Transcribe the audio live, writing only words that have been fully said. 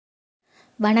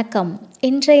வணக்கம்.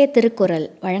 இன்றைய திருக்குறள்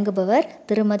வழங்குபவர்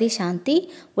திருமதி சாந்தி,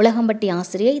 உலகம்பட்டி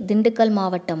ஆசிரியை, திண்டுக்கல்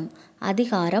மாவட்டம்.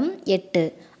 அதிகாரம் 8,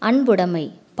 அன்புடைமை.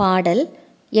 பாடல்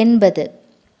 80.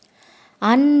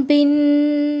 அன்பின்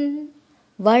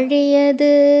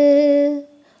வழியது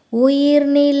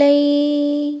உயிர்நிலை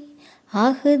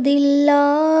அஃதில்லார்க்கு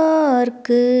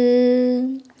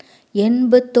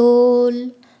என்புதோல்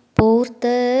போர்த்த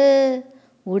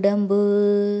உடம்பு.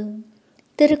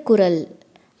 திருக்குறள்.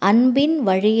 அன்பின்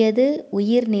வழியது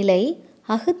உயிர்நிலை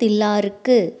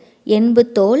அஃதில்லார்க்கு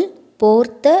என்புதோல்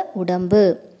போர்த்த உடம்பு.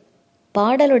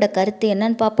 பாடலோட கருத்து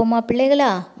என்னன்னு பார்ப்போமா பிள்ளைகளா?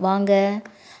 வாங்க.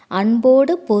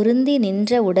 அன்போடு பொருந்தி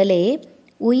நின்ற உடலே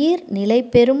உயிர் நிலை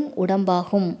பெறும்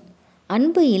உடம்பாகும்.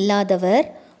 அன்பு இல்லாதவர்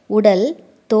உடல்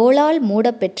தோளால்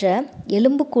மூடப்பெற்ற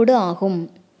எலும்புக்கூடு ஆகும்.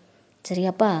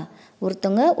 சரியாப்பா?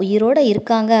 ஒருத்தவங்க உயிரோடு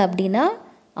இருக்காங்க அப்படின்னா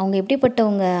அவங்க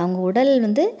எப்படிப்பட்டவங்க? அவங்க உடல்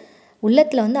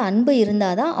உள்ளத்தில் அன்பு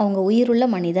இருந்தால் தான் அவங்க உயிருள்ள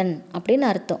மனிதன் அப்படின்னு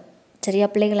அர்த்தம். சரியா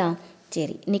பிள்ளைகளா?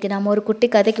 சரி, இன்றைக்கி நாம் ஒரு குட்டி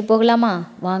கதைக்கு போகலாமா?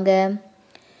 வாங்க.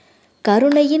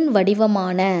 கருணையின்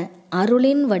வடிவமான,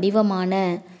 அருளின் வடிவமான,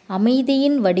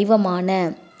 அமைதியின் வடிவமான,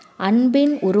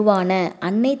 அன்பின் உருவான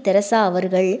அன்னை தெரசா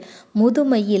அவர்கள்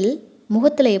முதுமையில்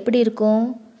முகத்தில் எப்படி இருக்கும்?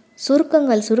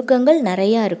 சுருக்கங்கள்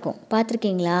நிறையா இருக்கும்.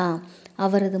 பார்த்துருக்கீங்களா?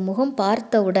 அவரது முகம்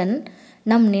பார்த்தவுடன்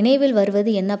நம் நினைவில்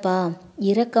வருவது என்னப்பா?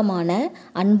 இரக்கமான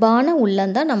அன்பான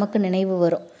உள்ளம்தான் நமக்கு நினைவு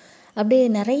வரும். அப்படியே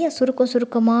நிறைய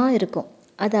சுருக்கமாக இருக்கும்.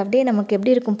 அது அப்படியே நமக்கு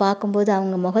எப்படி இருக்கும்? பார்க்கும்போது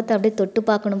அவங்க முகத்தை அப்படியே தொட்டு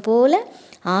பார்க்கணும் போல்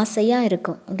ஆசையாக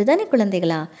இருக்கும். அப்படி தானே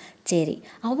குழந்தைகளா? சரி,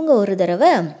 அவங்க ஒரு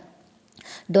தடவை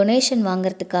டொனேஷன்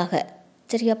வாங்கிறதுக்காக,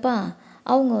 சரியாப்பா,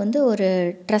 அவங்க ஒரு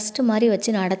ட்ரஸ்ட்டு மாதிரி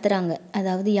வச்சு நடத்துகிறாங்க.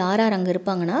 அதாவது யார் அங்கே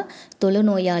இருப்பாங்கன்னா,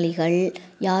 தொழுநோயாளிகள்,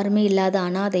 யாருமே இல்லாத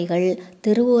அனாதைகள்,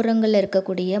 தெருவோரங்களில்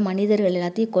இருக்கக்கூடிய மனிதர்கள்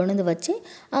எல்லாத்தையும் கொண்டு வச்சு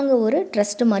அங்கே ஒரு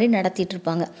ட்ரஸ்ட்டு மாதிரி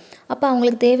நடத்திட்டுருப்பாங்க. அப்போ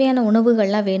அவங்களுக்கு தேவையான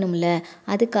உணவுகள்லாம் வேணும்ல,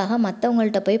 அதுக்காக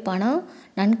மற்றவங்கள்ட்ட போய் பணம்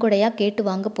நன்கொடையாக கேட்டு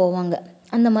வாங்க போவாங்க.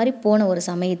 அந்த மாதிரி போன ஒரு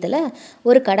சமயத்தில்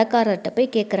ஒரு கடைக்காரர்கிட்ட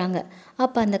போய் கேட்குறாங்க.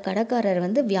 அப்போ அந்த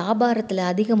கடைக்காரர் வியாபாரத்தில்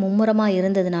அதிக மும்முரமாக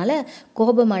இருந்ததுனால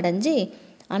கோபம் அடைஞ்சு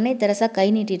அன்னை தெரசா கை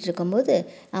நீட்டிகிட்டு இருக்கும்போது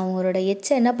அவங்களோட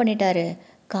எச்சை என்ன பண்ணிட்டாரு?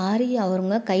 காரி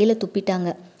அவங்க கையில் துப்பிட்டாங்க.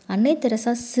 அன்னை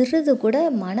தெரசா சிறிது கூட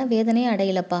மனவேதனையே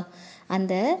அடையலப்பா.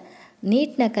 அந்த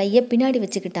நீட்டின கையை பின்னாடி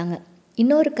வச்சுக்கிட்டாங்க.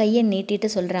 இன்னொரு கையை நீட்டிட்டு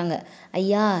சொல்கிறாங்க,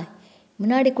 ஐயா,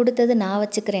 முன்னாடி கொடுத்தது நான்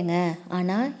வச்சுக்கிறேங்க,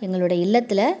 ஆனால் எங்களோட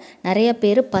இல்லத்தில் நிறைய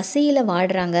பேர் பசியில்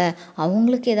வாடுறாங்க,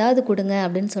 அவங்களுக்கு ஏதாவது கொடுங்க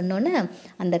அப்படின்னு சொன்னோன்னே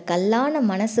அந்த கல்லான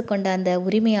மனசு கொண்ட அந்த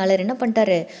உரிமையாளர் என்ன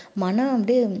பண்ணிட்டாரு? மனம்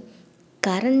அப்படியே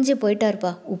கரைஞ்சி போயிட்டார்ப்பா.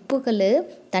 உப்புக்கல்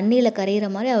தண்ணியில் கரையிற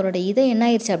மாதிரி அவரோட இதயம் என்ன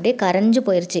ஆயிடுச்சு? அப்படியே கரைஞ்சி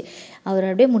போயிடுச்சு. அவர்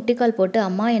அப்படியே முட்டிக்கால் போட்டு,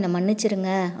 அம்மா என்னை மன்னிச்சிருங்க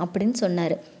அப்படின்னு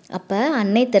சொன்னார். அப்போ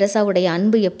அன்னை தெரசாவுடைய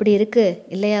அன்பு எப்படி இருக்குது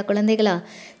இல்லையா குழந்தைகளா?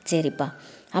 சரிப்பா.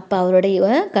 அப்போ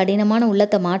அவருடைய கடினமான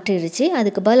உள்ளத்தை மாற்றிடுச்சு.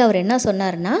 அதுக்கு பதில் அவர் என்ன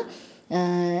சொன்னார்னா,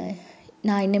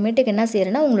 நான் இனிமேட்டுக்கு என்ன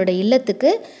செய்கிறேன்னா, உங்களோட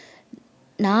இல்லத்துக்கு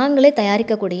நாங்களே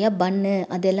தயாரிக்கக்கூடிய பன்னு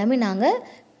அது எல்லாமே நாங்கள்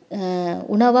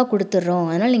உணவாக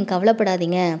கொடுத்துட்றோம், அதனால் நீங்கள்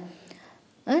கவலைப்படாதீங்க,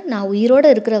 நான் உயிரோடு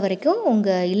இருக்கிற வரைக்கும்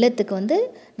உங்கள் இல்லத்துக்கு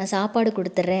நான் சாப்பாடு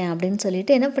கொடுத்துட்றேன் அப்படின்னு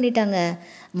சொல்லிட்டு என்ன பண்ணிட்டாங்க?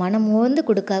 மனம் வந்து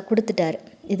கொடுத்துட்டாரு.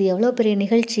 இது எவ்வளோ பெரிய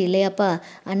நிகழ்ச்சி இல்லையாப்பா?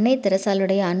 அன்னை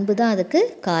தெரசாளுடைய அன்பு தான் அதுக்கு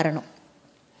காரணம்.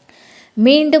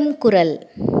 மீண்டும் குறள்.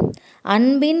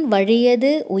 அன்பின்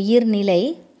வழியது உயிர்நிலை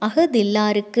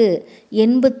அஃதில்லார்க்கு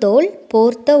என்புதோல்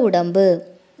போர்த்த உடம்பு.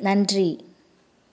 நன்றி.